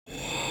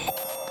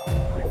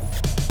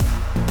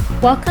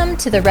Welcome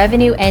to the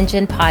Revenue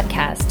Engine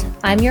podcast.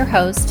 I'm your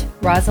host,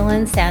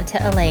 Rosalind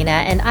Santa Elena,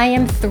 and I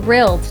am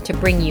thrilled to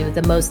bring you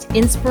the most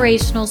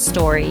inspirational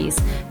stories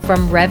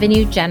from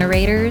revenue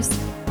generators,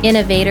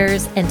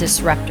 innovators, and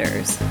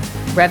disruptors,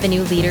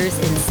 revenue leaders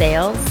in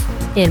sales,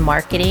 in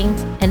marketing,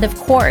 and of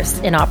course,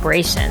 in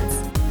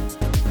operations.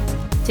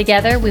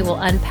 Together, we will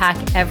unpack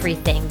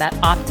everything that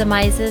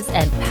optimizes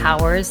and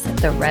powers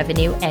the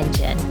revenue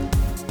engine.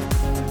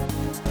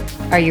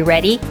 Are you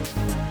ready?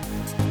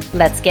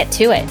 Let's get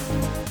to it.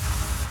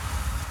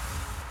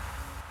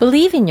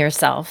 Believe in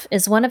yourself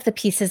is one of the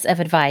pieces of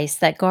advice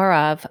that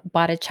Gaurav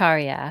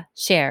Bhattacharya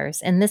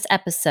shares in this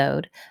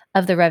episode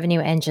of the Revenue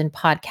Engine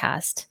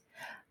podcast.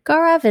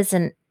 Gaurav is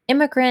an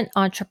immigrant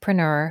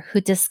entrepreneur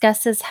who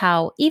discusses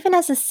how, even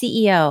as a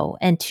CEO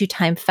and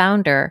two-time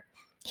founder,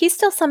 he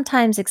still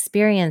sometimes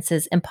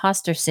experiences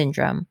imposter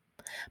syndrome,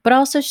 but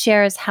also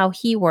shares how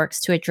he works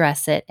to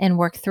address it and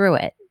work through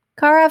it.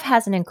 Gaurav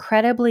has an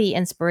incredibly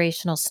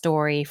inspirational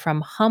story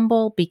from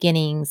humble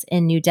beginnings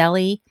in New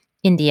Delhi,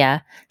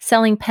 India,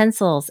 selling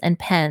pencils and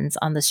pens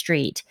on the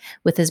street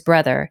with his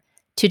brother,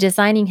 to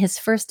designing his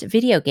first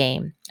video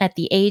game at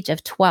the age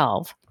of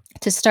 12,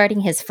 to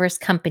starting his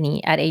first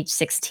company at age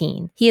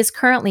 16. He is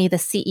currently the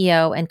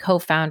CEO and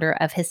co-founder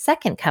of his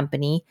second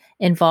company,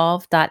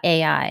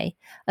 Involve.ai,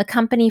 a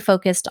company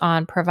focused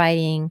on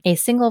providing a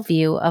single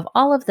view of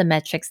all of the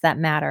metrics that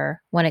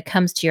matter when it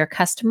comes to your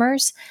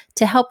customers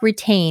to help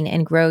retain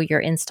and grow your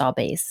install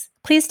base.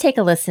 Please take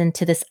a listen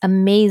to this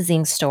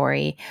amazing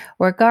story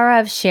where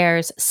Gaurav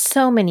shares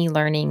so many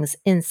learnings,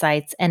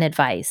 insights, and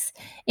advice,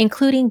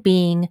 including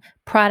being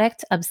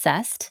product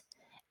obsessed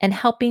and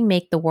helping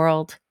make the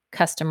world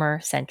customer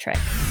centric.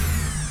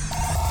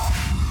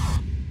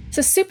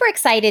 So super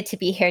excited to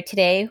be here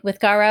today with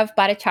Gaurav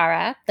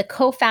Bhattacharya, the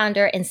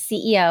co-founder and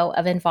CEO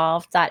of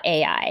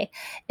Involve.ai.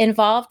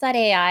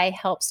 Involve.ai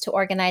helps to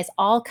organize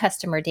all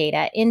customer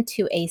data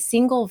into a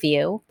single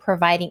view,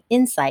 providing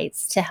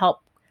insights to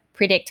help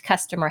predict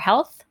customer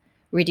health,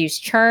 reduce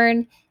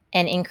churn,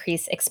 and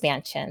increase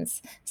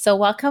expansions. So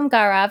welcome,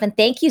 Gaurav, and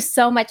thank you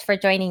so much for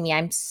joining me.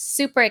 I'm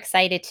super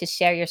excited to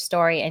share your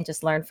story and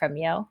just learn from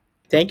you.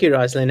 Thank you,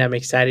 Rosalind. I'm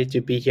excited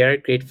to be here,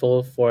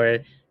 grateful for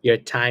your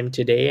time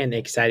today, and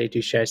excited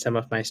to share some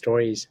of my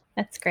stories.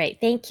 That's great.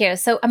 Thank you.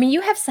 So,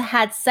 you have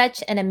had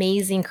such an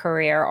amazing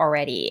career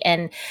already,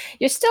 and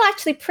you're still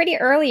actually pretty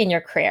early in your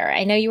career.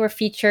 I know you were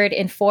featured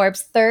in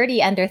Forbes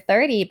 30 Under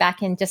 30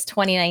 back in just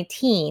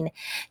 2019.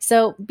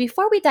 So,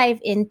 before we dive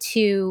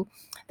into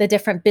the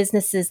different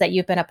businesses that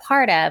you've been a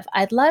part of,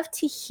 I'd love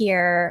to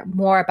hear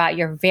more about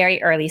your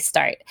very early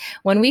start.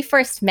 When we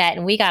first met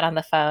and we got on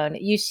the phone,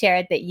 you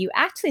shared that you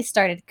actually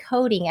started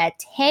coding at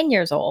 10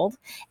 years old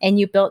and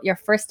you built your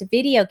first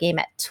video game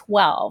at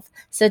 12.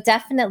 So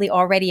definitely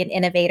already an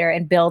innovator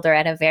and builder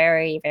at a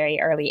very, very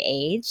early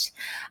age.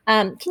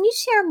 Can you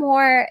share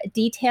more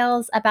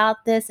details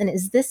about this? And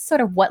is this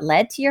sort of what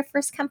led to your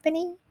first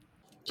company?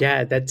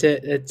 Yeah, that's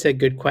a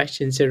good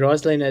question. So,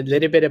 Rosalind, a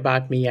little bit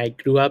about me. I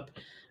grew up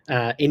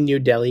in New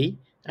Delhi.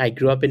 I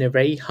grew up in a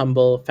very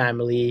humble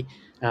family,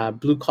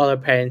 blue collar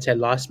parents. I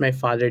lost my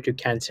father to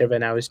cancer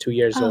when I was 2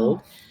 years Oh,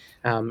 old.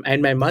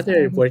 And my mother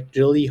sorry. worked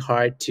really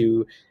hard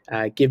to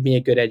give me a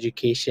good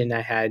education.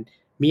 I had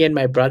me and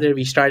my brother,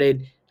 we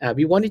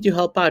wanted to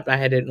help out. I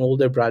had an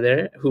older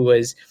brother who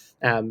was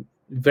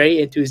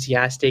very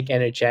enthusiastic,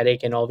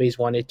 energetic, and always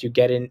wanted to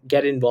get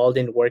involved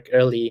in work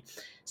early.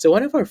 So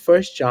one of our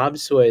first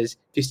jobs was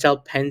to sell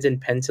pens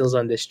and pencils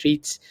on the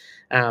streets,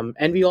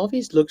 and we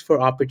always looked for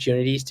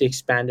opportunities to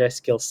expand our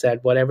skill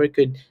set, whatever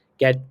could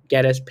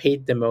get us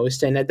paid the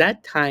most. And at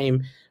that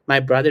time, my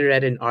brother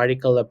read an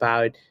article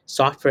about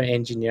software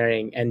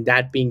engineering and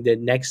that being the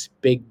next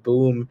big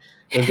boom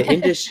in the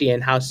industry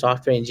and how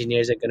software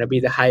engineers are going to be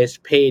the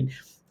highest paid.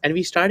 And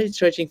we started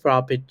searching for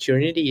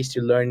opportunities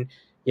to learn,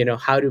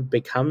 how to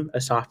become a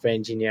software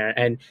engineer.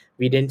 And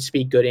we didn't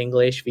speak good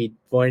English. We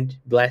weren't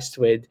blessed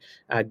with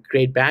a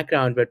great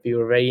background, but we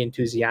were very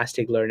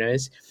enthusiastic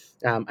learners.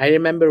 I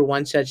remember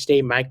one such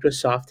day,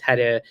 Microsoft had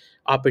a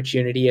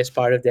opportunity as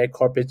part of their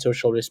corporate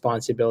social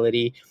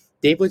responsibility.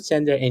 They would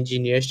send their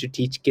engineers to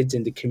teach kids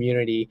in the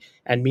community,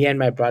 and me and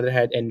my brother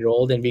had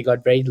enrolled, and we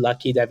got very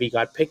lucky that we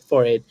got picked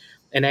for it.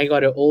 And I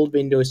got an old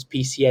Windows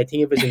PC. I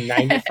think it was a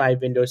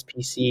 95 Windows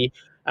PC,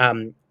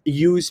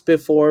 used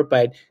before,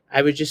 but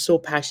I was just so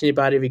passionate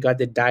about it. We got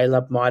the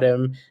dial-up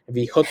modem,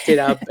 we hooked it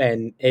up,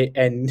 and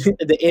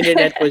the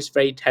internet was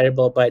very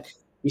terrible, but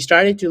we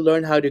started to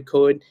learn how to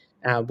code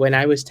when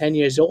I was 10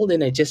 years old,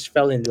 and I just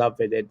fell in love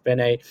with it.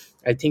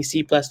 I think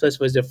C++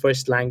 was the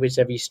first language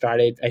that we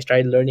started. I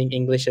started learning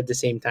English at the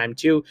same time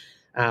too,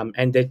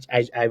 and that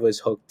I was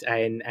hooked.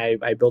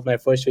 I built my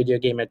first video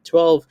game at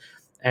 12,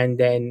 and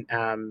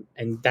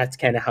that's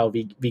kind of how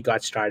we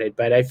got started.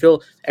 But I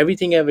feel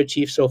everything I've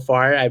achieved so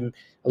far, I'm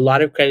a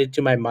lot of credit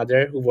to my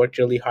mother who worked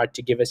really hard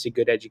to give us a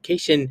good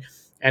education,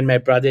 and my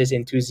brother's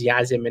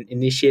enthusiasm and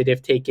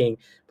initiative taking,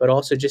 but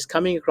also just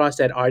coming across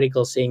that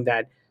article saying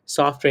that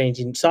software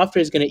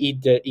is going to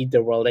eat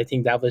the world. I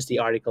think that was the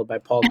article by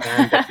Paul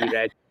Graham that we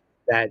read,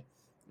 that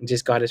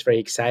just got us very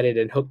excited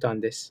and hooked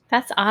on this.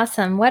 That's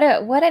awesome. What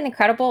an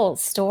incredible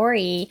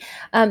story.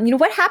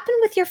 What happened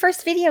with your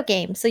first video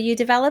game? So you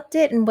developed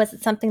it, and was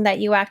it something that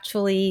you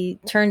actually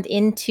turned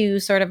into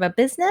sort of a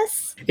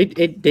business?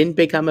 It didn't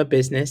become a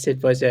business.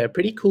 It was a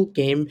pretty cool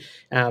game.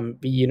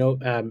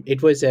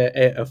 It was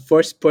a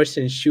first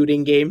person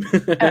shooting game.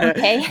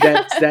 Okay.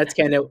 That's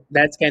kind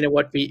of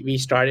what we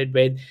started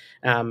with,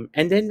 and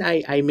then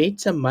I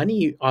made some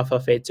money off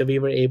of it. So we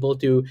were able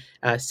to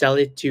sell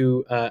it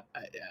to.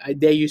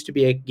 There used to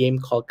be a game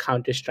called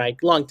Counter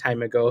Strike long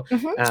time ago.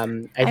 Hmm. I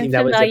I'm think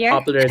that was a familiar.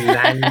 popular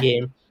LAN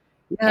game.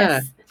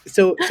 Yeah. Yes.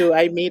 So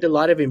I made a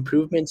lot of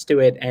improvements to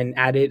it and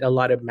added a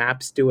lot of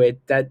maps to it.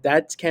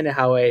 That's kind of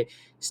how I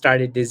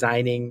started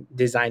designing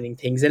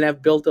things, and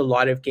I've built a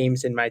lot of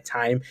games in my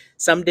time.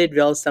 Some did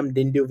well, some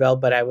didn't do well,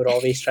 but I would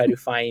always try to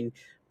find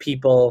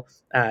people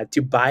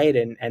to buy it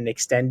and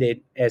extend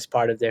it as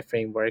part of their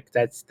framework.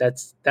 That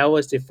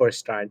was the first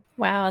start.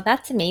 Wow,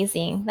 that's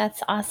amazing.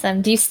 That's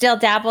awesome. Do you still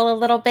dabble a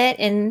little bit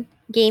in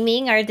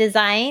gaming or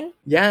design?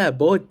 Yeah,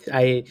 both.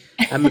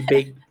 I'm a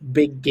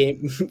big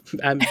game.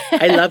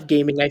 I love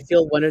gaming. I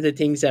feel one of the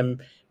things I'm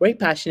very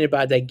passionate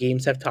about that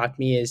games have taught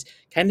me is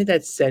kind of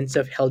that sense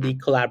of healthy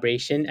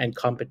collaboration and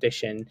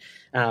competition.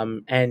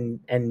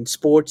 And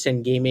sports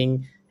and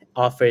gaming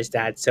offers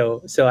that.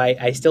 So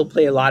I still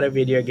play a lot of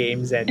video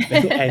games, and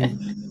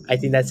and I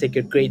think that's like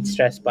a great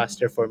stress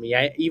buster for me.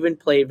 I even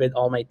play with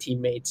all my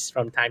teammates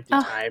from time to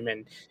Oh, time,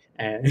 and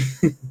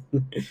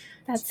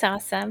that's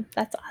awesome.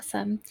 That's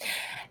awesome.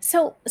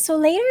 So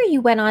later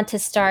you went on to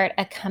start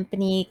a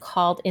company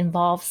called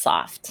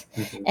InvolveSoft.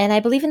 And I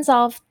believe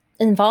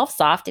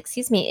InvolveSoft,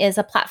 excuse me, is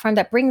a platform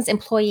that brings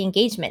employee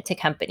engagement to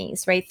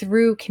companies, right,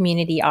 through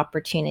community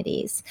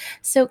opportunities.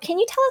 So can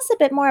you tell us a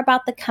bit more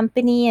about the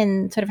company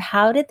and sort of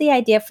how did the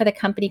idea for the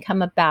company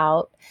come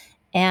about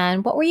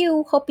and what were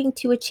you hoping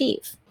to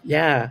achieve?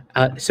 Yeah.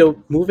 So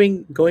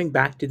going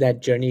back to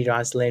that journey,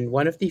 Rosalind,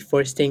 one of the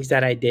first things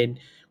that I did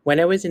when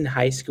I was in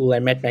high school, I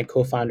met my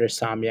co-founder,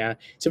 Samya.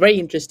 It's a very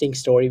interesting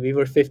story. We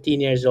were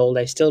 15 years old.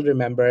 I still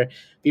remember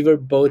we were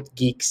both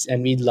geeks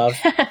and we loved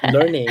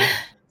learning.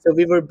 So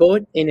we were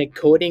both in a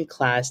coding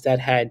class that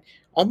had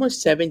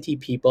almost 70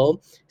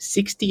 people,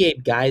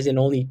 68 guys and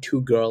only two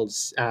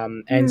girls.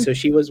 And Hmm. so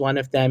she was one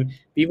of them.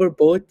 We were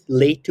both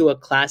late to a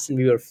class and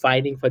we were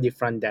fighting for the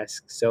front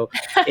desk. So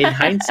in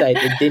hindsight,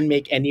 it didn't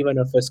make any one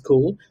of us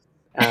cool.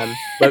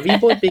 But we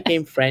both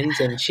became friends,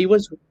 and she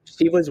was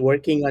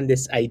working on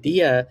this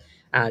idea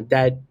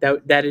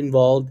that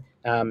involved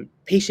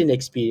patient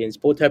experience.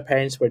 Both her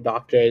parents were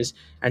doctors,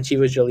 and she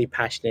was really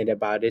passionate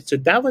about it. So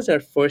that was our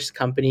first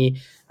company.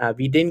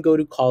 We didn't go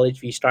to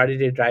college. We started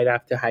it right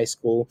after high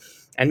school,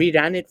 and we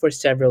ran it for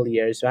several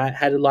years. So I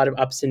had a lot of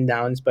ups and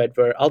downs, but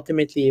we're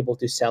ultimately able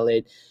to sell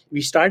it.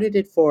 We started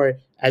it for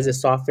as a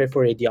software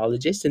for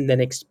radiologists, and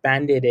then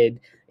expanded it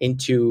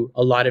into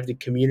a lot of the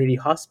community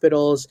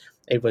hospitals.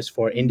 It was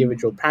for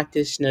individual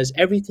practitioners,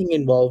 everything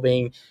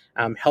involving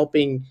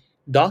helping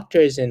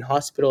doctors and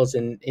hospitals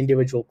and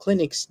individual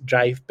clinics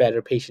drive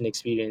better patient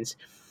experience.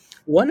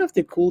 One of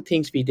the cool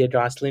things we did,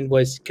 Rosalind,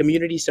 was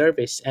community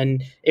service.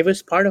 And it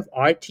was part of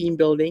our team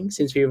building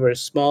since we were a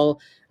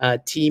small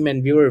team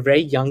and we were a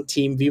very young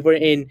team. We were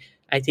in,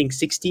 I think,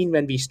 16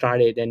 when we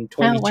started and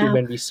Oh, 22 wow.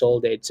 when we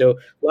sold it. So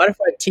a lot of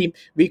our team,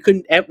 we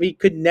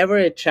could never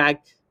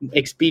attract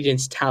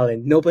experienced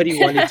talent. Nobody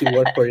wanted to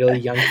work for really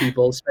young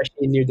people,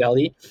 especially in New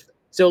Delhi.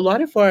 So a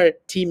lot of our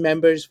team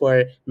members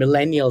were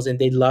millennials and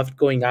they loved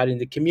going out in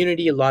the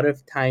community. A lot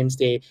of times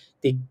they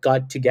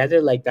got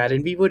together like that,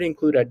 and we would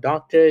include our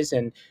doctors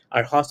and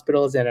our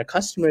hospitals and our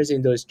customers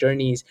in those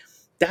journeys.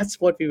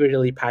 That's what we were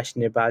really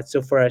passionate about.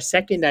 So for our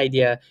second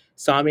idea,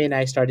 Sami and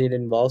I started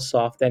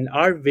InvolveSoft, and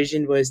our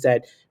vision was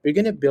that we're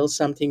going to build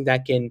something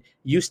that can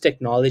use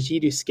technology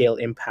to scale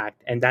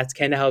impact, and that's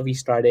kind of how we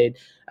started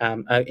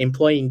an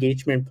employee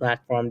engagement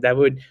platform that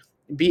would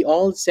be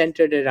all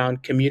centered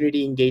around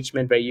community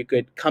engagement, where you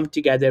could come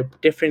together,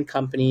 different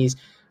companies,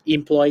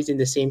 employees in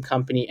the same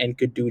company, and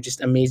could do just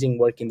amazing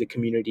work in the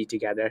community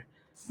together.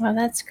 Well,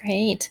 that's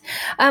great.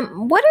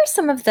 What are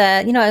some of the,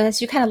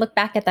 as you kind of look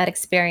back at that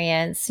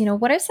experience,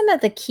 what are some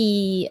of the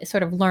key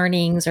sort of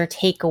learnings or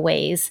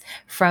takeaways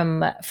from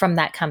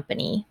that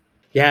company?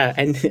 Yeah,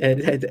 and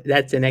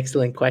that's an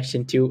excellent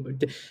question too.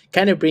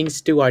 Kind of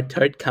brings to our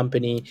third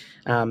company.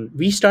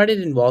 We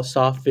started in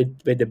Wallsoft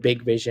with a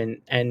big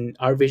vision, and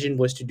our vision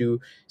was to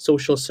do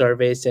social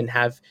service and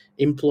have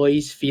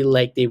employees feel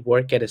like they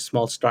work at a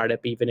small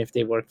startup, even if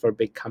they work for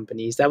big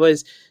companies. That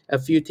was a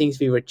few things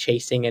we were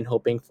chasing and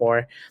hoping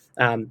for.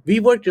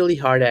 We worked really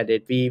hard at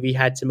it. We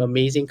had some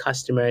amazing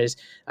customers.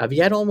 We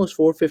had almost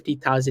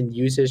 450,000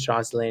 users,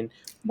 Rosalind.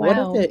 One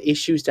of Wow. the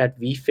issues that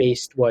we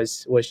faced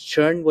was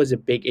churn was a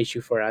big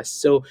issue for us.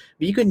 So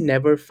we could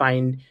never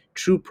find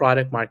true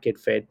product market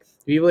fit.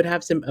 We would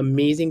have some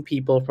amazing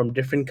people from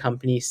different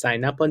companies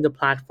sign up on the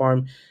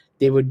platform.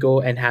 They would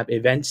go and have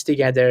events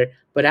together,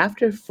 but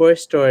after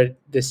first or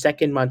the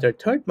second month or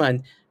third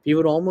month, we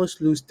would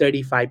almost lose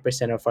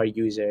 35% of our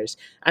users.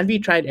 And we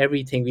tried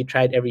everything. We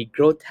tried every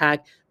growth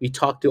hack. We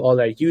talked to all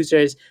our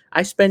users.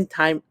 I spent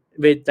time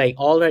with like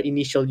all our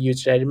initial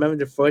users. I remember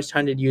the first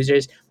 100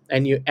 users. I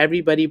knew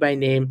everybody by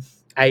name.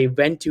 I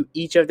went to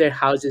each of their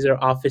houses or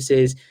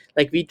offices.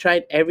 Like we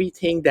tried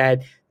everything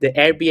that the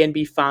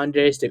Airbnb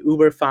founders, the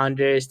Uber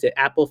founders, the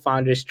Apple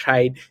founders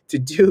tried to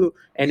do,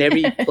 and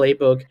every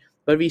playbook,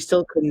 but we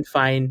still couldn't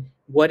find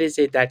what is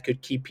it that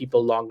could keep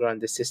people longer on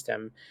the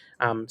system.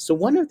 So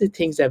one of the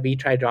things that we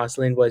tried,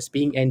 Rosalind, was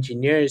being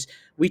engineers.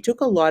 We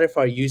took a lot of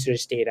our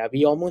users' data.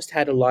 We almost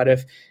had a lot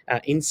of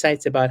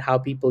insights about how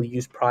people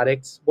use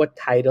products, what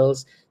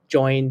titles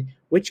joined,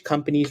 which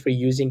companies were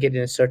using it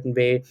in a certain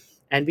way,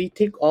 and we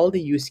took all the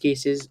use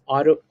cases,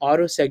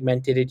 auto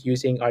segmented it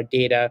using our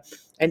data,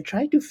 and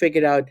tried to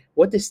figure out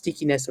what the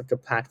stickiness of the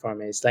platform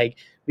is. Like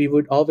we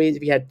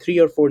had 3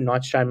 or 4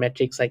 North Star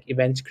metrics like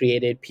events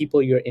created,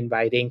 people you're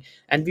inviting,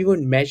 and we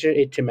would measure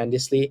it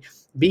tremendously.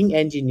 Being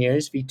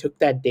engineers, we took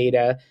that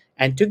data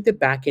and took the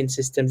backend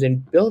systems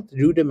and built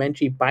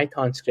rudimentary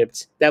Python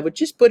scripts that would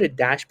just put a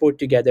dashboard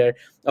together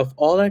of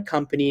all our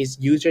companies,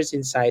 users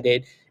inside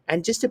it,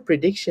 and just a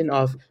prediction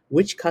of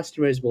which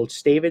customers will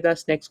stay with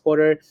us next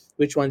quarter,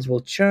 which ones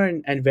will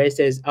churn, and where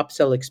there's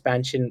upsell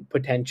expansion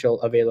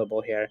potential available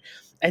here.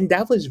 And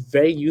that was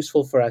very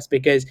useful for us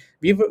because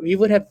we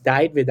would have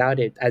died without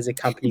it as a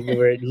company. We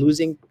were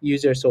losing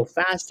users so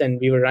fast and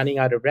we were running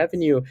out of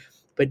revenue,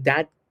 but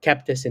that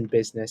kept us in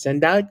business.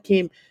 And that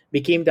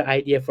became the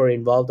idea for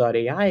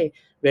Involve.ai,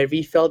 where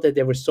we felt that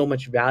there was so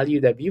much value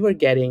that we were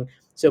getting.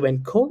 So when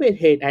COVID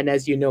hit, and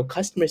as you know,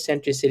 customer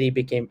centricity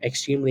became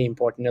extremely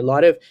important. A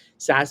lot of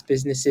SaaS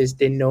businesses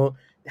didn't know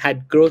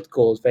had growth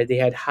goals where they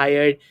had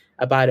hired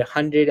about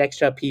 100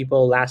 extra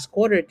people last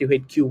quarter to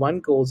hit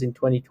Q1 goals in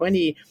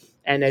 2020.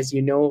 And as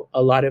you know,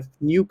 a lot of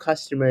new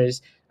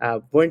customers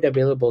weren't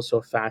available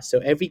so fast. So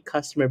every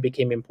customer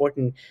became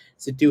important.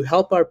 So to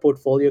help our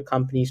portfolio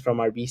companies from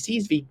our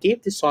VCs, we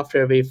gave the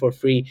software away for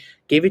free,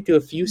 gave it to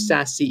a few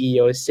SaaS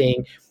CEOs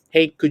saying,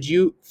 hey, could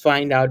you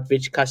find out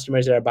which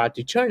customers are about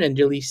to churn and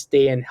really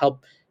stay and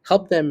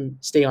help them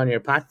stay on your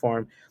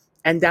platform?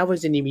 And that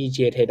was an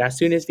immediate hit. As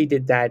soon as we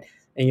did that,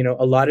 and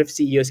a lot of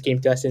CEOs came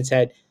to us and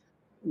said,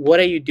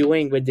 what are you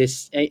doing with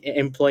this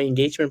employee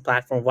engagement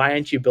platform? Why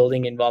aren't you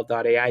building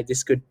Involve.ai?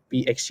 This could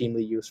be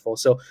extremely useful.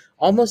 So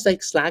almost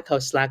like Slack, how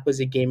Slack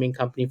was a gaming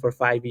company for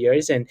 5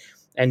 years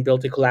and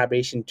built a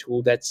collaboration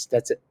tool that's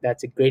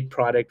a great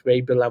product,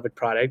 very beloved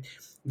product.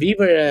 We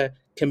were a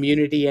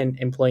community and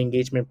employee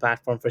engagement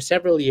platform for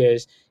several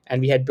years, and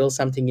we had built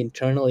something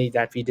internally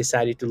that we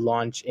decided to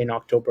launch in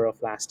October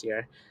of last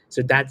year.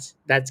 So that's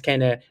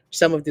kind of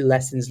some of the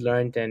lessons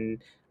learned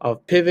and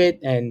of pivot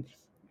and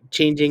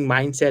changing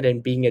mindset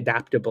and being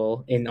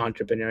adaptable in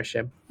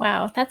entrepreneurship.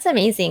 Wow, that's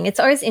amazing. It's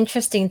always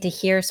interesting to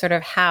hear sort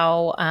of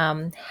how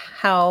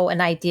an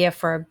idea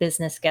for a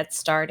business gets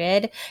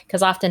started,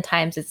 because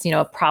oftentimes it's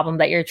a problem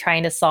that you're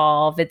trying to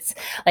solve. It's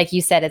like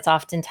you said, it's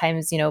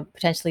oftentimes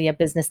potentially a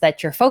business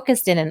that you're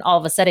focused in, and all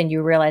of a sudden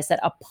you realize that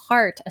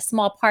a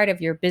small part of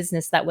your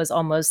business that was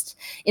almost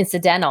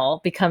incidental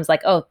becomes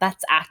like, oh,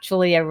 that's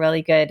actually a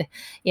really good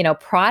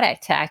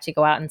product to actually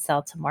go out and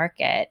sell to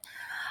market.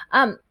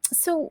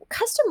 So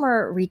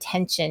customer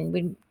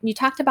retention, you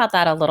talked about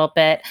that a little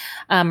bit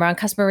around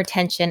customer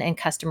retention and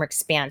customer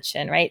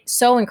expansion, right?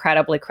 So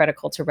incredibly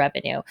critical to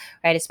revenue,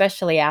 right?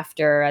 Especially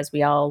after, as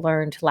we all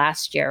learned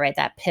last year, right,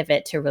 that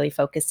pivot to really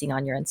focusing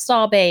on your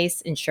install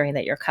base, ensuring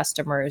that your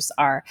customers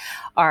are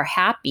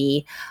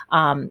happy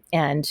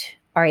and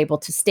are able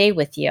to stay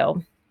with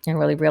you and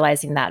really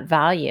realizing that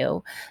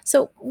value.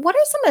 So, what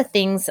are some of the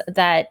things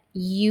that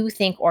you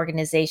think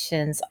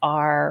organizations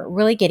are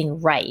really getting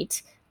right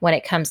when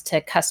it comes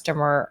to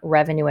customer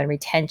revenue and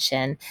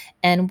retention?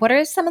 And what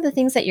are some of the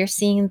things that you're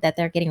seeing that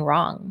they're getting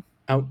wrong?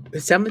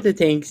 Some of the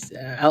things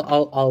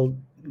I'll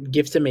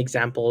give some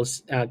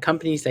examples.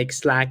 Companies like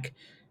Slack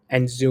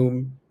and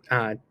Zoom,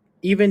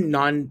 even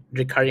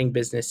non-recurring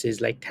businesses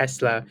like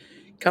Tesla,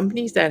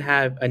 companies that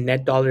have a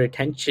net dollar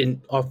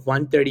retention of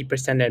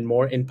 130% and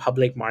more in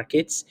public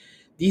markets.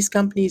 These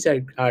companies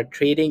are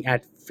trading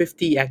at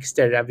 50x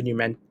their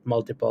revenue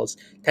multiples.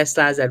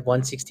 Tesla's at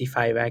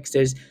 165x.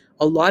 There's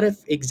a lot of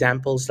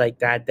examples like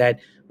that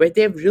where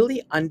they've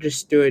really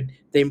understood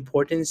the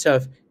importance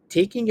of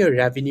taking your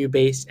revenue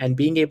base and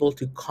being able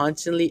to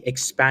constantly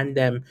expand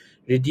them,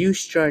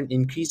 reduce churn,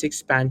 increase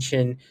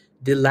expansion,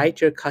 delight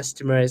your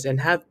customers,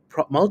 and have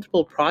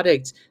multiple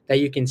products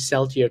that you can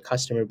sell to your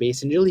customer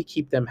base and really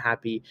keep them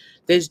happy.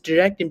 There's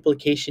direct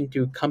implication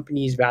to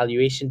companies'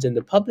 valuations in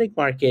the public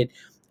market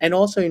and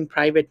also in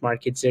private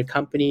markets. There are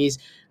companies,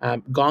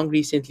 Gong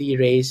recently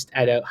raised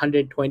at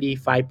 125%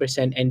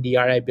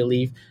 NDR, I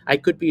believe. I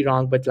could be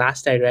wrong, but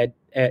last I read,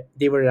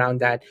 they were around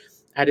that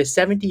at a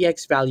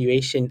 70x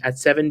valuation at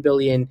 7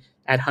 billion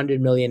at 100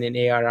 million in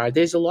ARR.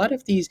 There's a lot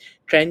of these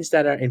trends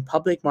that are in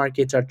public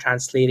markets are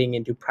translating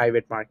into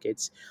private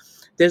markets.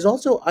 There's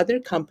also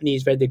other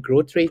companies where the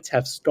growth rates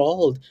have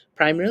stalled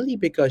primarily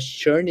because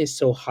churn is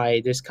so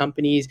high. There's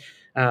companies,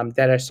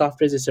 that are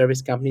software as a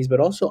service companies, but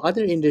also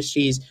other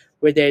industries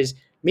where there's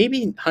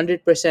maybe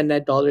 100%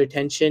 net dollar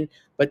retention,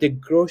 but the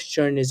gross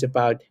churn is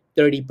about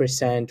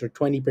 30% or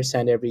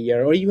 20% every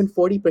year, or even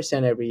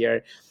 40% every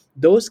year.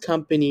 Those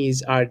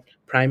companies are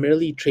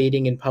primarily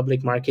trading in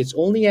public markets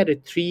only at a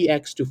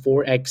 3x to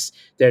 4x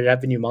their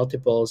revenue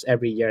multiples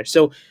every year.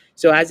 So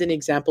as an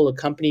example, a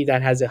company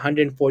that has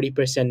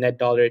 140% net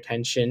dollar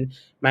retention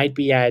might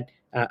be at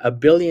a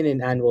billion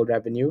in annual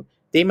revenue.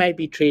 They might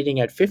be trading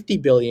at 50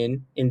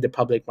 billion in the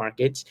public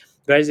markets,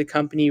 whereas a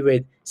company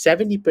with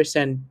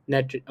 70%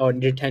 net or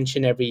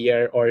retention every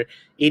year, or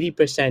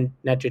 80%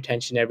 net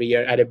retention every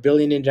year at a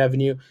billion in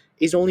revenue,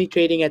 is only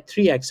trading at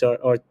 3x,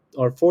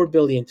 or 4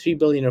 billion, 3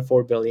 billion, or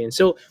 4 billion.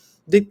 So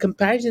the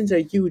comparisons are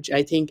huge.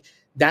 I think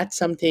that's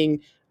something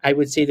I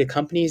would say the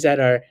companies that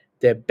are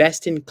the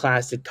best in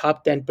class, the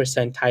top 10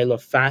 percentile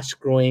of fast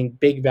growing,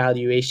 big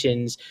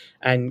valuations,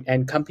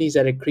 and companies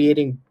that are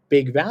creating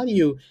big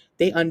value,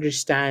 they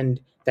understand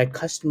that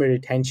customer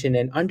retention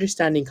and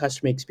understanding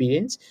customer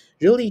experience,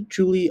 really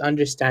truly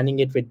understanding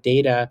it with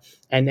data.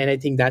 And I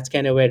think that's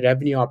kind of where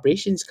revenue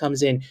operations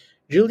comes in,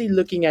 really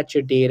looking at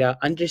your data,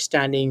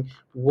 understanding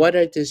what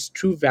are this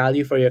true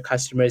value for your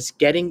customers,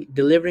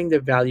 delivering the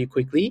value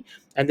quickly,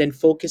 and then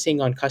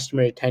focusing on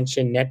customer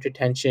retention, net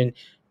retention,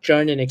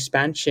 churn, and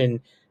expansion.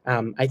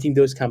 I think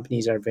those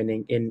companies are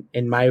winning,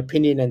 in my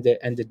opinion, and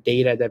the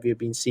data that we've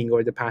been seeing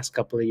over the past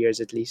couple of years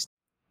at least.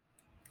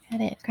 Got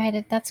it. Got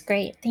it. That's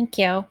great. Thank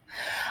you.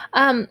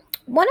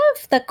 One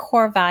of the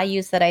core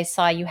values that I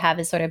saw you have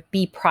is sort of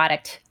be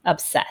product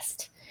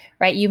obsessed,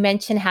 right? You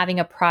mentioned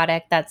having a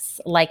product that's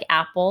like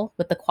Apple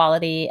with the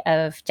quality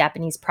of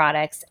Japanese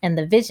products and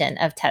the vision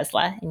of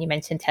Tesla. And you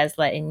mentioned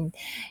Tesla in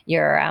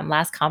your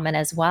last comment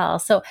as well.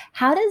 So,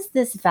 how does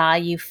this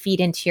value feed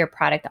into your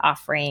product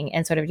offering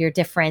and sort of your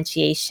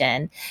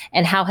differentiation?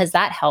 And how has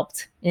that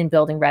helped in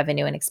building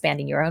revenue and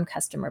expanding your own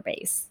customer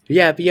base?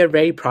 Yeah, we are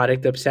very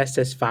product obsessed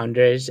as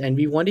founders, and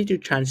we wanted to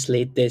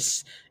translate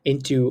this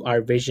into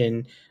our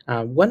vision.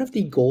 One of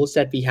the goals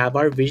that we have,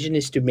 our vision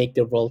is to make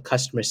the world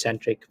customer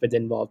centric with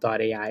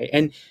Involve.ai.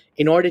 And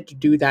in order to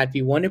do that,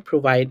 we want to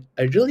provide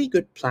a really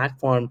good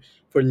platform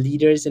for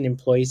leaders and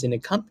employees in a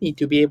company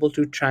to be able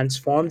to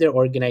transform their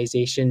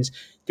organizations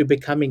to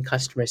becoming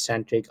customer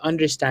centric,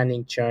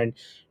 understanding churn,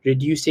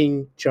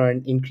 reducing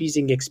churn,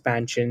 increasing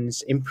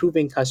expansions,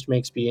 improving customer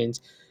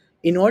experience.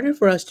 In order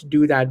for us to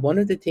do that, one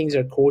of the things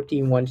our core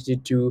team wanted to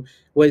do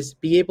was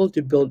be able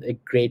to build a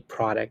great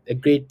product, a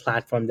great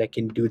platform that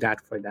can do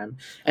that for them.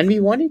 And we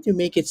wanted to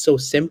make it so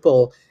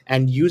simple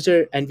and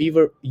we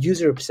were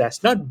user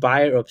obsessed, not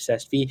buyer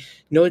obsessed. We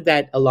know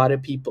that a lot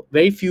of people,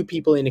 very few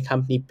people in a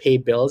company pay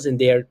bills and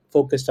they are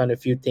focused on a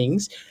few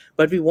things.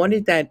 But we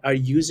wanted that our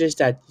users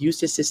that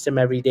use the system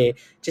every day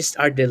just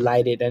are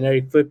delighted and are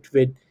equipped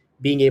with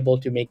being able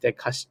to make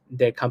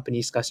their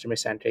companies customer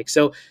centric.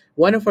 So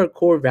one of our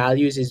core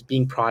values is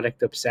being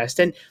product obsessed,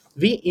 and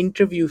we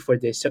interview for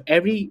this. So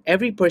every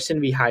person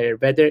we hire,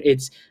 whether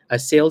it's a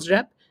sales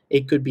rep,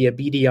 it could be a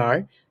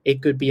BDR,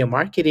 it could be a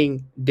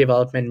marketing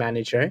development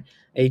manager,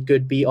 it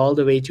could be all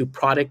the way to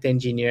product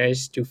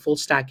engineers to full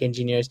stack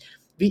engineers.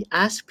 We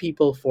ask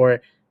people for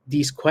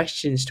these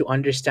questions to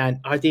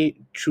understand, are they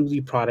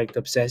truly product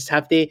obsessed?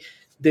 Have they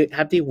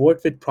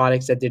worked with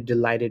products that they're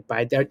delighted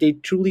by? That they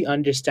truly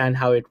understand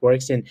how it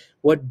works and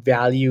what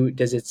value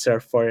does it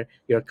serve for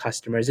your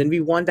customers? And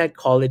we want that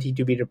quality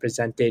to be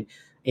represented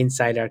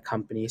inside our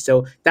company.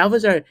 So that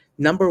was our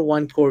number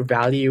one core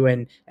value,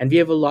 and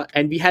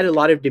we had a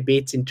lot of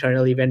debates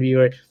internally when we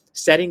were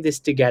setting this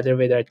together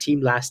with our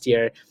team last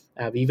year.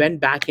 We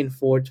went back and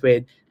forth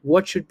with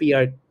what should be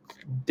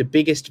the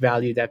biggest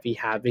value that we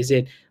have. Is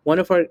it one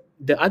of our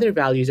the other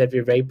values that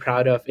we're very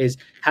proud of is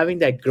having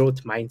that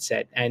growth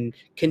mindset and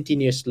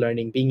continuous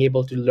learning, being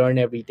able to learn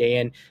every day.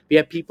 And we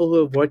have people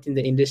who have worked in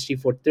the industry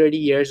for 30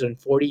 years and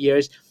 40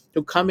 years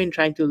who come in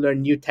trying to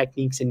learn new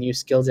techniques and new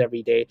skills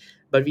every day.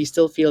 But we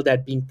still feel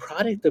that being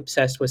product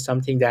obsessed was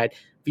something that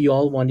we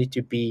all wanted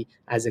to be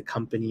as a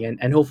company.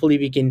 And hopefully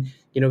we can,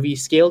 we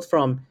scaled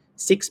from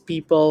 6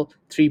 people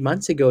 3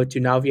 months ago to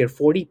now we are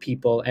 40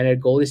 people, and our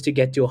goal is to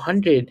get to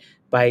 100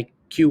 by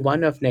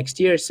Q1 of next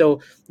year.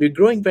 So we're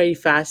growing very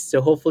fast. So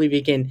hopefully we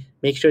can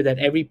make sure that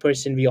every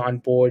person we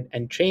onboard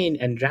and train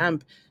and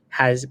ramp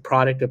has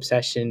product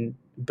obsession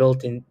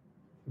built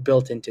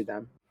into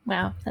them.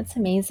 Wow, that's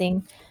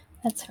amazing.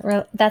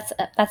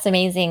 That's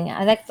amazing.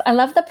 I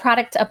love the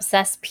product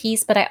obsessed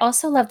piece, but I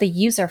also love the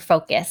user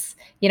focus.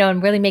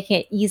 And really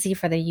making it easy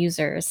for the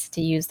users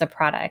to use the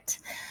product.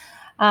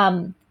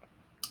 Um,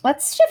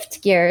 let's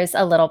shift gears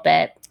a little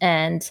bit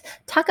and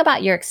talk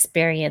about your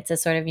experience as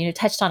sort of,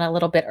 touched on a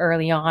little bit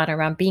early on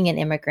around being an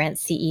immigrant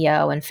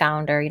CEO and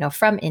founder,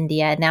 from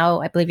India. Now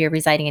I believe you're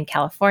residing in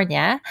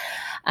California.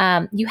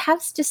 You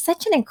have just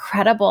such an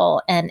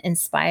incredible and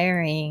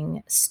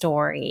inspiring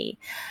story.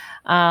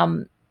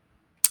 Um,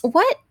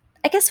 what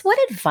I guess what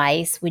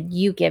advice would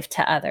you give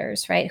to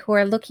others, right, who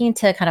are looking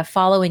to kind of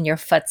follow in your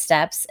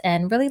footsteps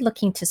and really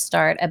looking to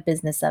start a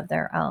business of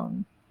their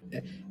own?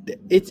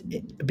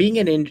 being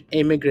an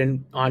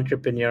immigrant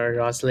entrepreneur,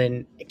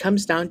 Rosalind. It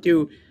comes down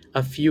to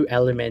a few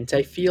elements.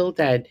 I feel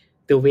that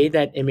the way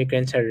that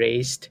immigrants are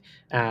raised,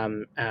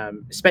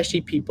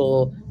 especially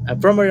people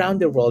from around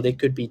the world, it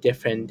could be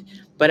different.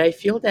 But I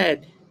feel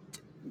that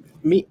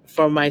me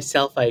for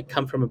myself, I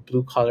come from a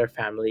blue collar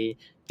family.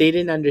 They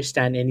didn't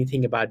understand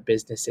anything about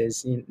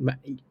businesses.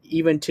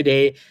 Even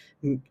today,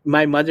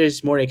 my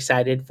mother's more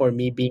excited for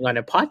me being on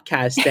a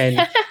podcast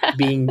than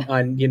being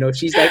on,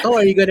 she's like, oh,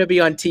 are you going to be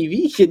on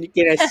TV?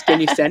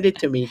 Can you send it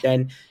to me?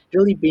 Than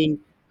really being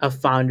a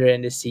founder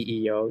and a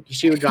CEO.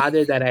 She would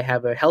rather that I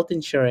have a health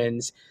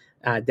insurance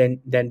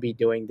than be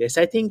doing this.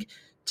 I think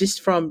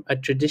just from a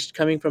tradition,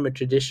 coming from a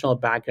traditional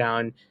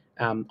background,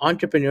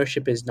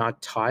 entrepreneurship is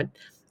not taught.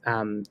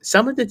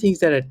 Some of the things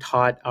that are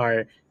taught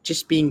are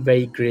just being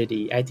very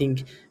gritty. I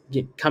think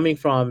coming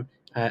from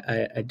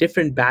a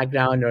different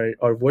background,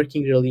 or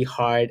working really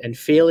hard and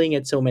failing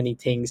at so many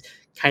things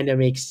kind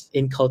of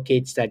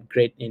inculcates that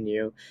grit in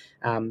you.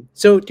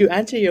 So to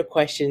answer your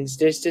questions,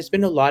 there's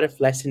been a lot of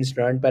lessons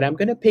learned, but I'm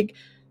going to pick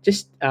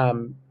just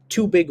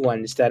two big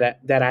ones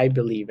that I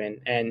believe in,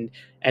 and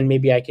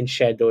maybe I can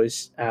share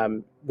those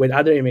with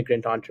other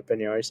immigrant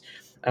entrepreneurs.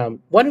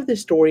 One of the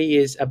story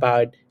is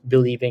about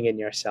believing in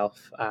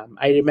yourself.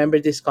 I remember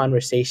this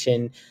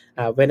conversation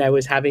when I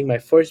was having my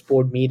first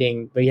board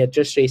meeting. We had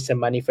just raised some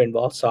money for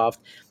Involsoft,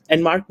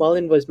 and Mark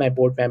Mullen was my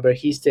board member.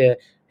 He's the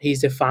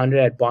founder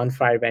at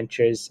Bonfire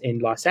Ventures in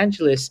Los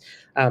Angeles.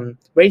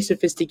 Very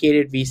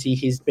sophisticated VC.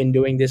 He's been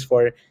doing this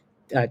for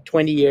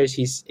 20 years.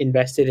 He's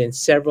invested in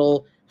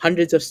several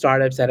hundreds of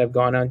startups that have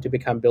gone on to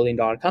become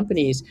billion-dollar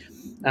companies.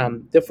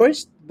 The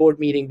first board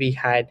meeting we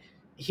had,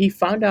 he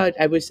found out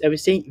I was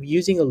saying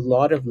using a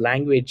lot of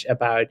language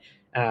about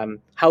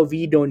how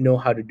we don't know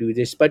how to do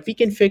this, but we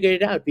can figure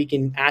it out. We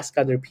can ask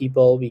other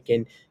people. We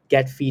can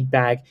get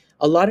feedback.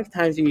 A lot of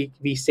times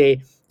we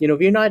say,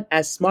 we're not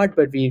as smart,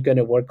 but we're going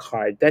to work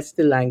hard. That's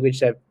the language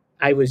that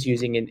I was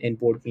using in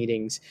board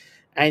meetings,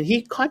 and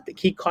he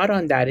caught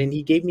on that, and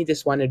he gave me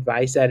this one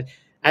advice that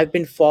I've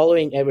been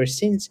following ever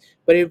since.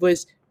 But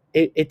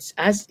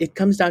it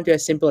comes down to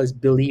as simple as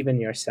believe in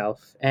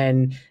yourself.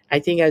 And I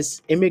think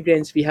as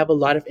immigrants, we have a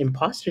lot of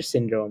imposter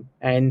syndrome,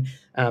 and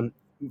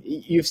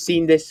you've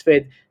seen this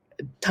with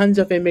tons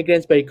of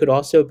immigrants, but it could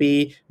also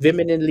be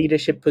women in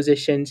leadership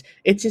positions.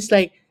 It's just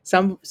like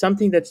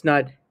something that's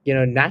not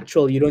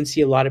natural. You don't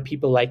see a lot of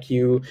people like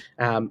you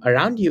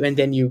around you, and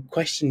then you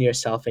question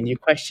yourself and you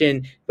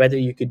question whether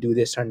you could do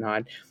this or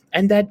not.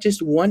 And that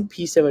just one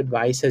piece of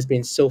advice has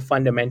been so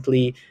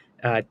fundamentally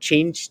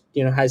changed,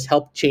 has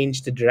helped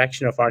change the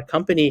direction of our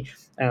company.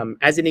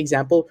 As an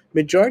example,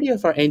 majority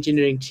of our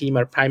engineering team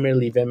are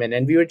primarily women,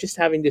 and we were just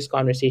having this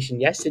conversation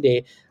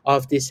yesterday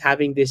of this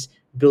having this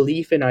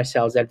belief in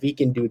ourselves that we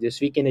can do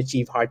this, we can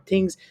achieve hard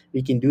things,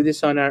 we can do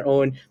this on our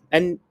own.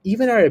 And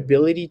even our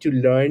ability to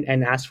learn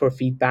and ask for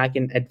feedback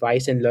and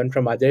advice and learn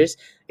from others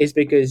is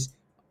because,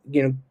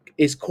 you know,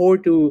 is core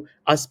to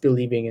us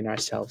believing in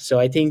ourselves. So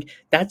I think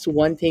that's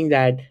one thing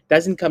that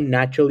doesn't come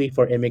naturally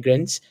for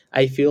immigrants,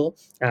 I feel,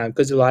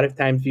 because a lot of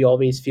times we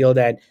always feel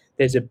that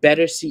there's a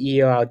better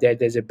CEO out there,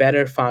 there's a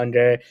better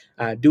founder.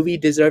 Do we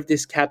deserve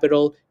this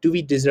capital? Do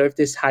we deserve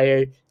this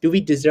hire? Do we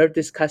deserve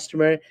this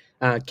customer?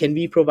 Can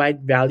we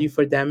provide value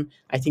for them?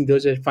 I think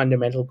those are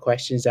fundamental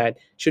questions that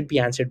should be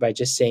answered by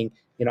just saying,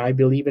 I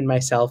believe in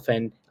myself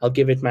and I'll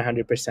give it my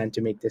 100%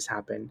 to make this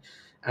happen.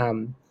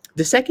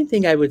 The second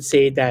thing I would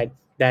say that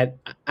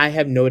I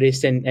have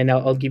noticed, and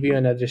I'll give you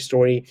another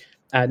story.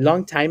 A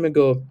long time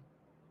ago,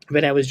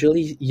 when I was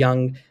really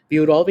young, we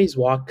would always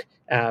walk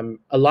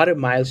a lot of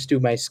miles to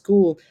my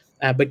school.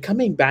 But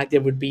coming back,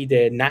 there would be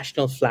the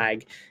national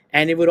flag,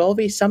 and it would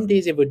always. Some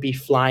days it would be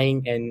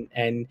flying,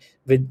 and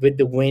with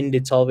the wind,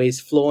 it's always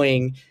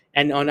flowing.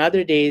 And on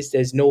other days,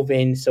 there's no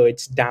wind, so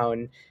it's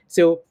down.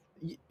 So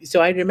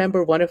so I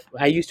remember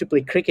I used to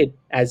play cricket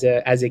as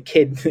a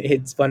kid.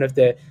 It's one of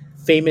the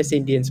famous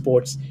Indian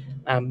sports.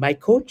 My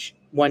coach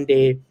one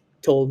day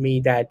told me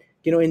that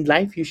in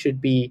life you should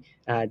be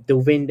the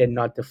wind and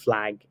not the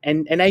flag.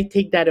 And I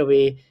take that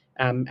away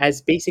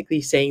as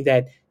basically saying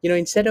that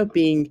instead of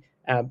being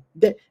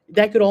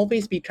that could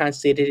always be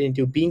translated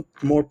into being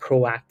more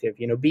proactive,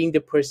 being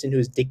the person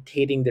who's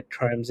dictating the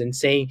terms and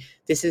saying,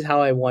 this is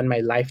how I want my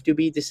life to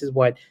be, this is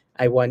what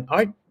I want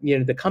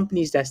the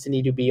company's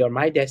destiny to be, or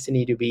my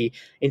destiny to be,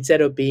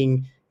 instead of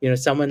being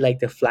someone like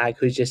the flag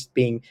who's just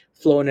being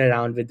flown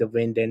around with the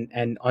wind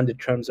and on the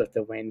terms of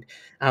the wind.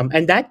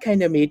 And that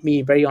kind of made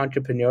me very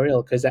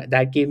entrepreneurial, because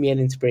that gave me an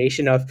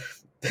inspiration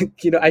of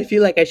I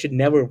feel like I should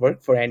never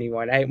work for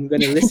anyone. I'm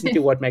going to listen to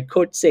what my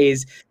coach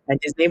says. And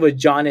his name was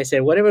John. I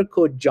said, whatever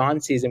coach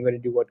John says, I'm going to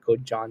do what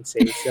coach John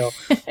says. So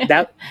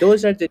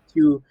those are the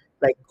two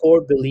like core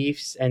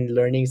beliefs and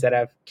learnings that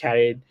I've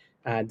carried,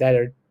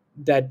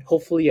 that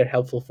hopefully are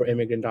helpful for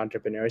immigrant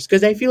entrepreneurs,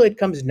 because I feel it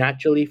comes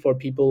naturally for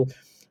people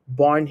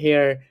born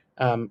here,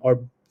 or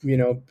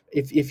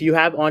if you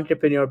have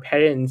entrepreneur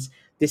parents,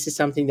 this is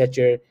something that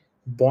you're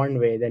born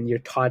with and you're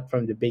taught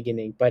from the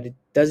beginning, but it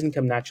doesn't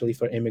come naturally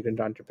for immigrant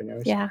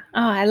entrepreneurs. Yeah.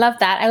 Oh, I love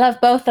that. I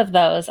love both of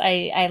those.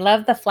 I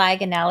love the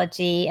flag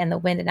analogy and the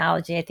wind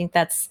analogy. I think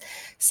that's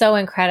so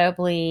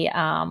incredibly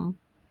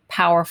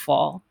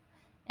powerful,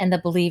 and the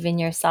believe in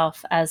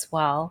yourself as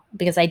well.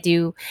 Because I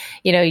do,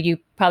 you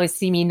probably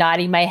see me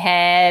nodding my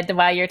head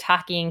while you're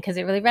talking because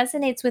it really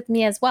resonates with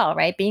me as well,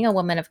 right? Being a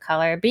woman of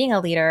color, being a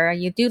leader,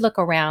 you do look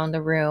around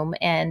the room,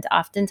 and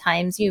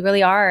oftentimes you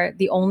really are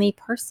the only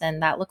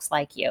person that looks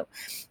like you.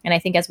 And I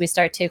think as we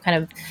start to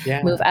kind of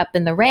Yeah. move up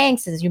in the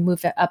ranks, as you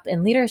move up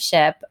in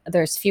leadership,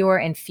 there's fewer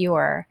and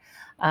fewer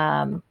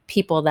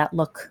people that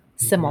look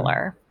Mhm.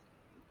 similar.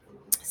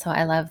 So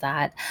I love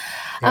that.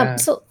 Yeah.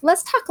 So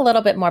let's talk a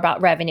little bit more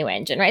about Revenue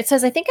Engine, right? So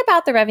as I think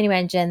about the Revenue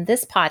Engine,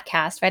 this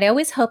podcast, right, I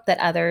always hope that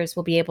others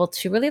will be able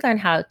to really learn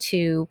how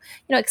to,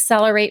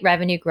 accelerate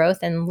revenue growth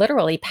and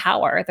literally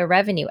power the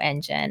revenue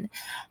engine.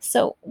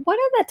 So what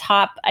are the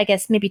top, I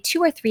guess, maybe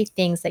two or three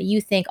things that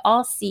you think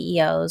all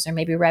CEOs or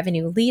maybe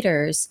revenue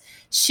leaders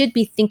should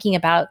be thinking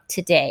about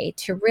today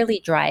to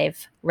really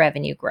drive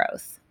revenue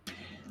growth?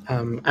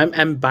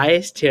 I'm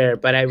biased here,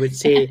 but I would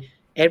say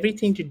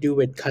everything to do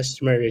with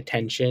customer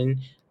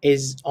retention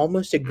is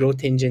almost a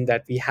growth engine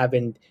that we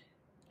haven't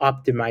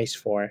optimized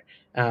for.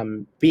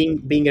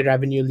 Being a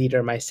revenue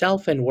leader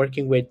myself and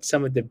working with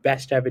some of the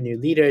best revenue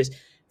leaders,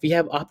 we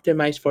have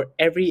optimized for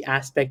every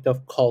aspect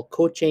of call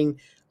coaching,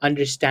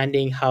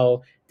 understanding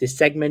how the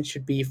segment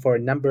should be for a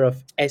number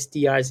of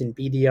SDRs and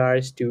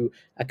BDRs to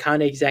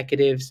account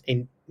executives,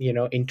 in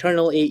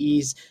internal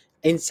AEs,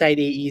 inside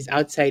AEs,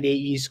 outside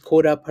AEs,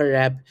 quota per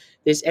rep.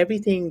 There's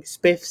everything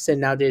spiffs, and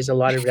now there's a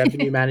lot of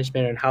revenue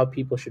management on how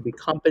people should be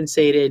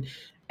compensated.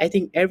 I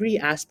think every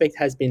aspect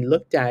has been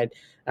looked at.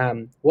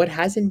 What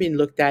hasn't been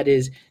looked at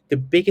is the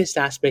biggest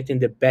aspect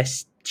and the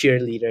best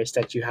cheerleaders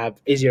that you have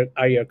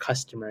are your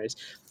customers.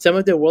 Some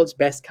of the world's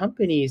best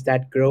companies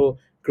that grow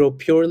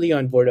purely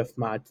on word of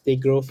mouth. They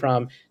grow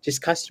from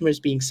just customers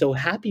being so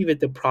happy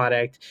with the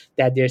product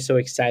that they're so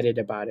excited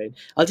about it.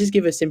 I'll just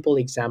give a simple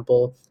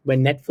example.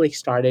 When Netflix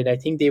started, I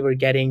think they were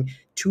getting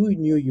two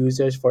new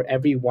users for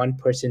every one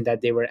person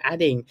that they were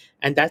adding,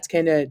 and that's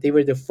kind of they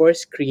were the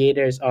first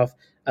creators of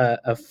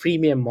a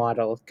freemium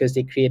model because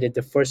they created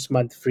the first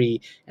month free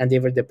and they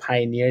were the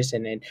pioneers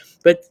in it.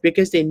 But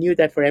because they knew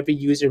that for every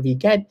user we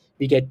get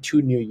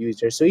two new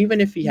users. So even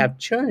if we have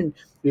churn,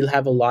 we'll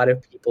have a lot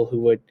of people who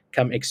would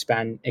come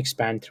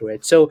expand through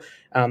it. So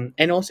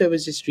and also I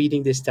was just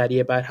reading this study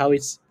about how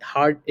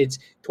it's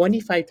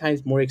 25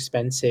 times more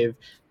expensive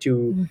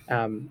to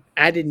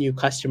add a new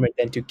customer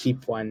than to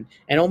keep one,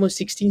 and almost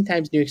 16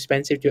 times new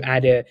expensive to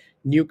add a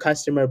new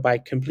customer by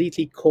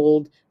completely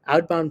cold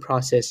outbound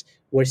process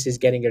versus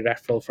getting a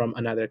referral from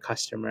another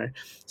customer.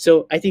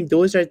 So I think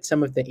those are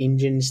some of the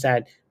engines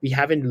that we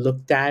haven't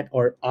looked at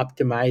or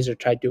optimized or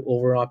tried to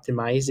over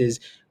optimize, is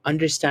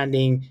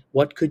understanding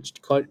what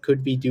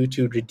could we do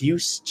to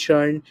reduce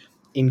churn,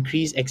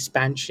 increase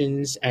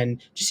expansions, and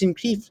just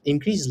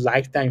increase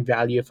lifetime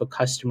value of a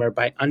customer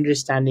by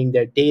understanding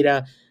their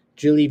data,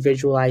 really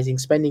visualizing,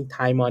 spending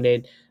time on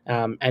it,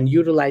 and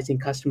utilizing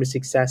customer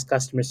success,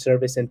 customer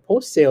service, and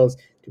post sales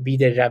to be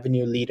their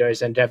revenue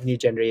leaders and revenue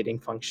generating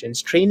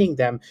functions,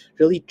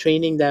 really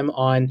training them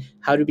on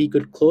how to be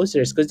good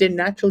closers because they're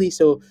naturally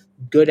so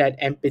good at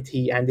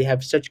empathy and they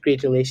have such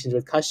great relations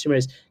with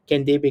customers.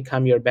 Can they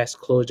become your best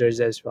closers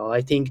as well? I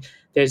think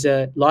there's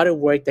a lot of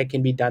work that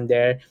can be done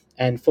there,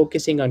 and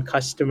focusing on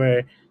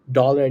customer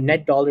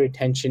net dollar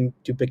retention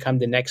to become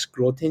the next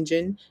growth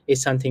engine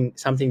is something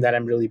that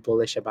I'm really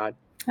bullish about.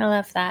 I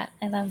love that.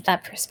 I love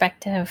that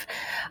perspective.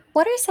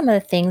 What are some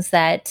of the things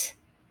that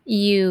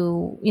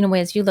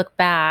as you look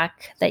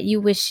back, that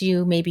you wish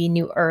you maybe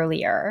knew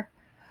earlier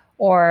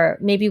or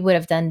maybe would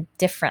have done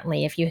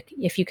differently if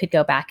you could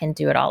go back and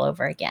do it all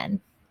over again?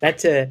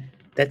 That's a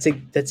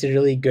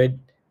really good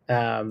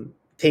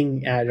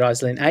thing,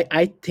 Rosalind.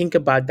 I think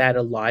about that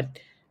a lot,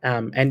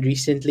 and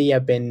recently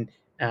I've been.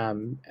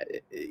 Um,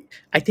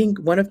 I think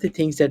one of the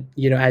things that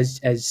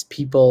as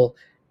people,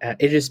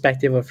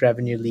 irrespective of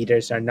revenue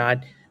leaders or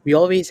not, we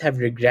always have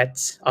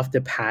regrets of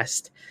the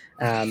past,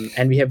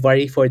 and we have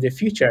worry for the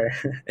future,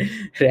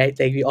 right?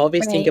 Like we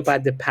always think Right.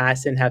 about the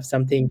past and have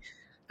something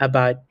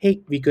about,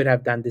 hey, we could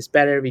have done this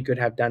better, we could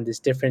have done this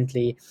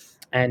differently,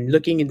 and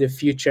looking in the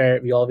future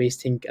we always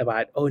think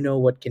about, oh no,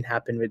 what can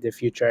happen with the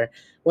future.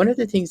 One of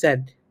the things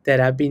that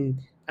I've been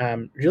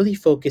really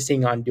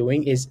focusing on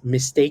doing is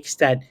mistakes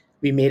that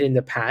we made in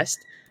the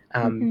past,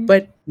 Hmm.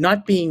 but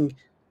not being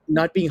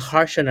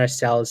harsh on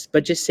ourselves,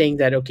 but just saying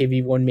that okay,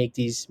 we won't make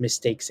these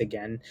mistakes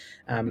again.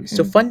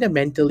 So Hmm.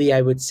 fundamentally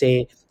I would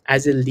say,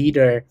 as a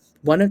leader,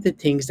 one of the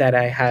things that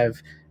I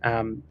have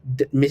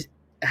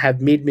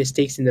made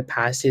mistakes in the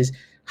past is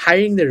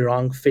hiring the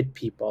wrong fit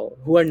people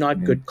who are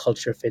not good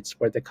culture fits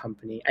for the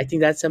company. I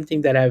think that's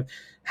something that I've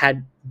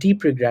had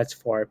deep regrets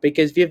for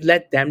because we've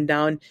let them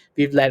down,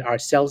 we've let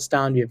ourselves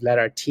down, we've let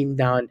our team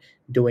down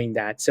doing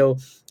that. So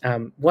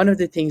one of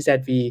the things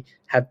that we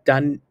have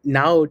done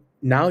now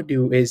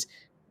do is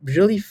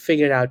really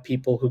figure out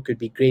people who could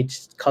be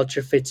great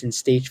culture fits and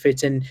stage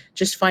fits, and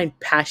just find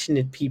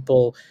passionate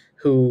people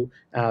who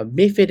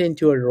may fit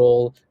into a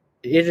role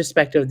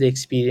irrespective of the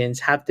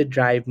experience, have the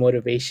drive,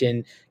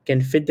 motivation,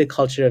 can fit the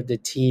culture of the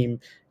team,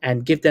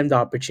 and give them the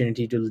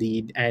opportunity to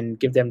lead and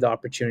give them the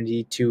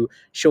opportunity to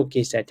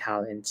showcase their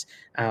talents.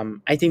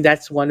 I think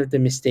that's one of the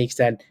mistakes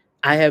that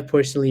I have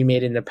personally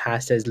made in the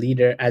past as a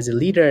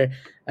leader,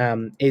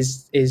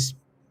 is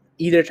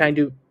either trying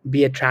to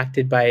be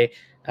attracted by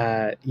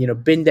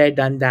been there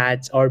done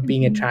that, or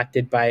being Mhm.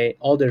 attracted by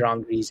all the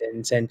wrong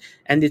reasons, and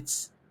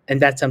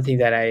that's something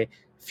that I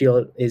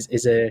feel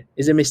is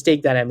a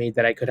mistake that I made,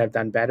 that I could have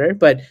done better.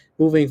 But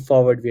moving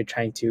forward, we're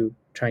trying to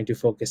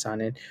focus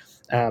on it.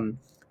 um,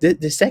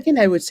 the second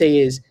I would say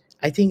is,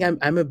 I think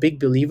I'm a big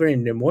believer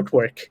in remote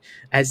work.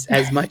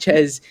 As much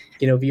as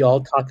we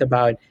all talk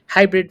about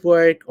hybrid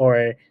work,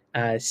 or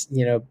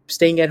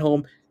staying at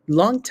home.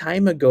 Long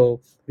time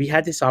ago, we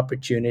had this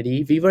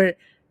opportunity. We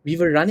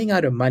were running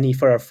out of money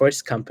for our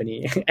first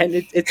company, and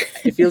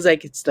it feels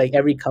like it's like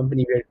every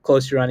company, we're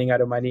close to running out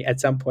of money at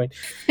some point.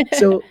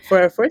 So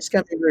for our first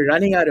company, we were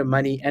running out of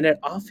money, and our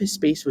office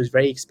space was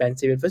very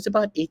expensive. It was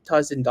about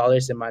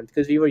 $8,000 a month,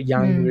 because we were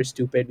young, we Mm. were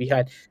stupid. We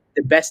had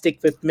the best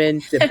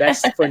equipment, the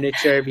best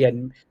furniture. We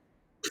had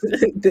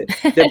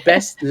the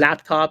best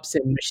laptops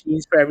and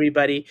machines for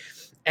everybody,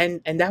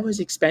 and that was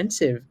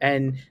expensive.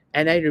 And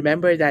I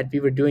remember that we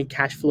were doing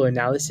cash flow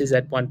analysis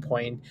at one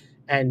point,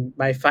 and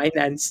my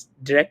finance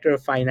director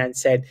of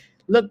finance said,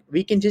 look,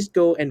 we can just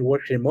go and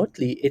work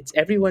remotely. It's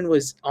Everyone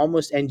was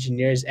almost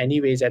engineers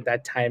anyways at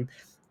that time,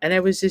 and I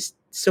was just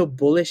so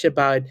bullish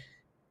about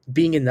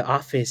being in the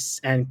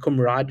office and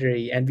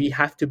camaraderie, and we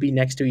have to be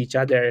next to each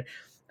other.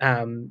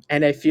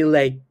 And I feel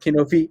like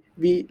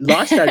we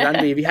lost our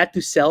runway. We had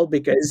to sell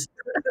because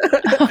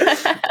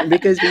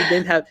because we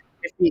didn't have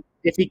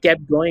if we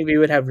kept going, we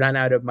would have run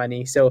out of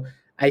money. So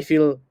I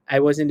feel I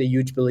wasn't a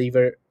huge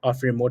believer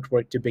of remote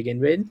work to begin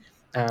with.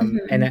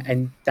 And Mhm.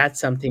 and that's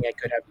something I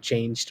could have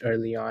changed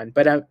early on.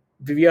 But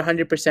we're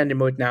 100%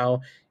 remote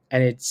now,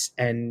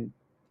 and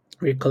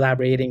we're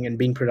collaborating and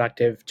being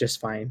productive just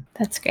fine.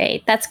 That's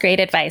great. That's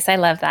great advice. I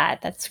love that.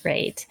 That's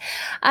great.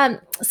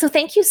 So,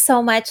 thank you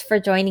so much for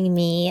joining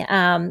me.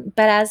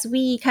 But as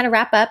we kind of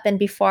wrap up, and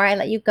before I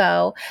let you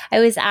go, I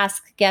always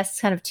ask guests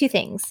kind of two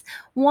things.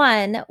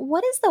 One,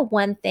 what is the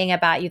one thing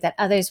about you that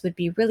others would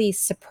be really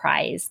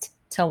surprised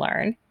to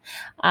learn?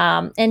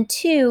 And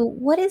two,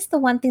 what is the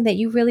one thing that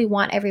you really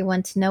want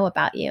everyone to know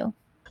about you?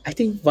 I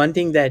think one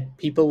thing that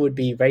people would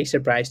be very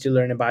surprised to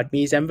learn about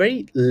me is I'm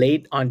very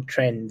late on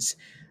trends.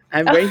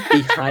 I'm very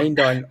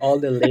behind on all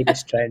the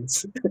latest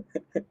trends.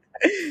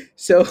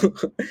 So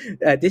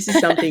this is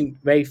something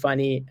very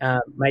funny.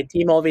 My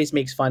team always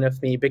makes fun of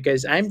me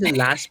because I'm the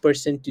last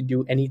person to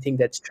do anything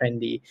that's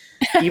trendy,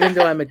 even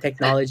though I'm a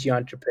technology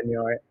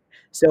entrepreneur.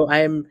 So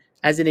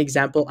as an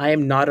example, I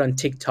am not on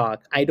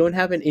TikTok. I don't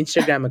have an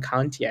Instagram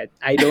account yet.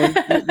 I don't.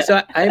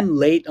 So I'm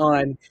late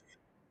on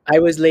I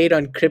was late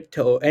on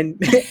crypto,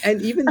 and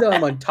and even though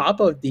I'm on top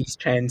of these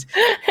trends,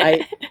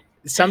 I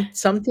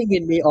something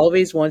in me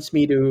always wants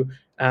me to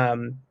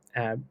um,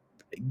 uh,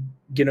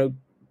 you know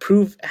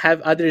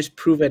have others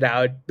prove it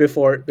out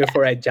before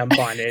I jump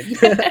on it.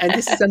 And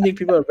this is something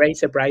people are very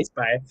surprised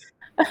by,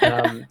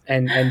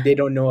 and they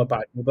don't know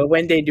about me. But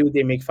when they do,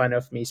 they make fun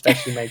of me,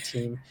 especially my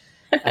team.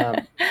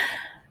 Um,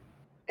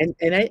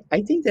 and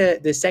I think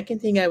the second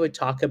thing I would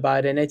talk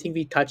about, and I think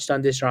we touched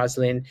on this,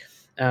 Rosalind,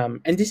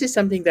 and this is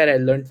something that I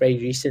learned very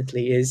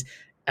recently, is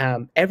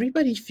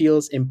everybody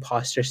feels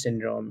imposter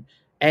syndrome,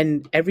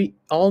 and every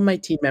all my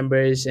team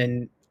members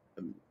and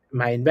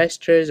my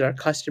investors or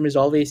customers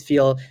always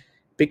feel,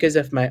 because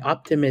of my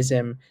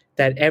optimism,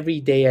 that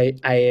every day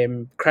I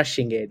am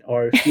crushing it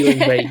or feeling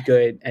very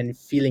good and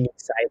feeling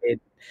excited.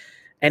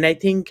 And I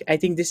think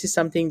this is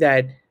something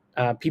that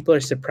people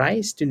are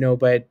surprised to know,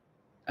 but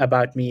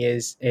about me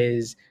is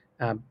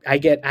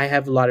I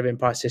have a lot of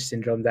imposter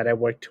syndrome that I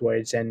work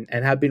towards, and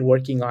have been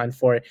working on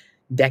for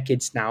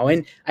decades now,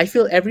 and I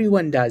feel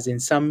everyone does in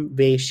some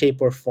way,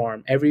 shape, or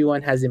form.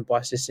 Everyone has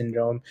imposter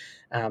syndrome,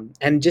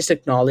 and just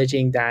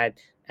acknowledging that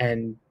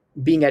and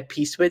being at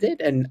peace with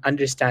it and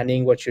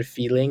understanding what you're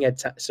feeling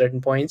at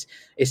certain points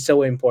is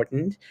so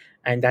important.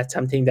 And that's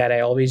something that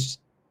I always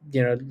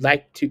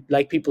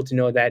like people to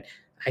know, that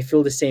I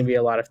feel the same way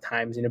a lot of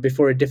times.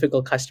 Before a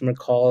difficult customer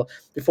call,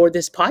 before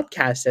this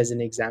podcast, as an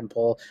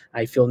example,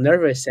 I feel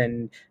nervous,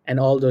 and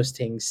all those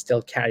things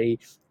still carry.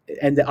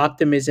 And the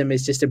optimism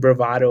is just a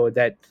bravado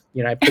that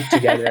I put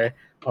together,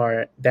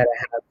 or that I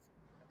have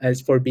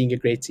as for being a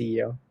great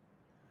CEO.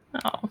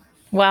 Oh,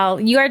 well,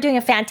 you are doing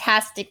a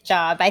fantastic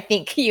job. I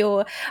think you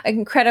are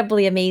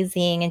incredibly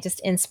amazing and just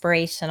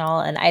inspirational.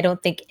 And I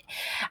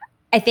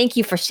thank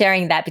you for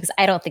sharing that, because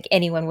I don't think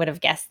anyone would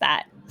have guessed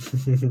that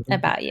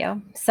about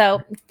you.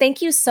 So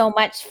thank you so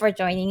much for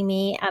joining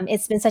me.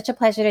 It's been such a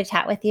pleasure to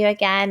chat with you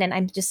again. And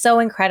I'm just so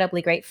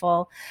incredibly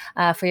grateful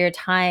for your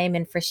time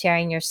and for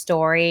sharing your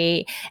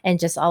story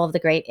and just all of the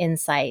great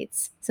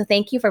insights. So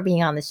thank you for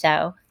being on the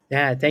show.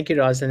 Yeah, thank you,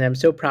 Rosalind. I'm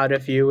so proud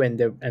of you and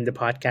the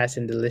podcast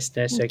and the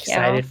listeners. So Thank you.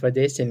 excited for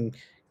this and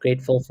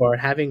grateful for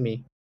having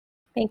me.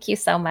 Thank you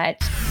so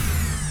much.